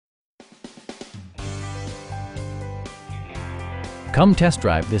Come test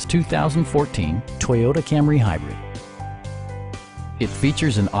drive this 2014 Toyota Camry Hybrid. It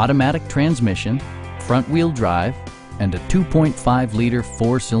features an automatic transmission, front-wheel drive, and a 2.5-liter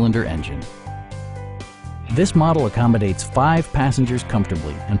four-cylinder engine. This model accommodates 5 passengers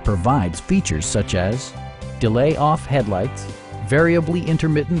comfortably and provides features such as delay-off headlights, variably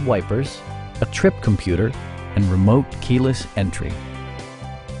intermittent wipers, a trip computer, and remote keyless entry.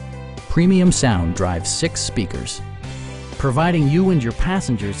 Premium sound drives 6 speakers, providing you and your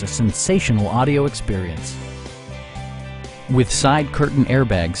passengers a sensational audio experience. With side curtain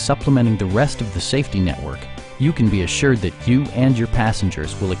airbags supplementing the rest of the safety network, you can be assured that you and your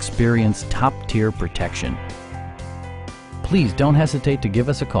passengers will experience top-tier protection. Please don't hesitate to give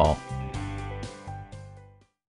us a call.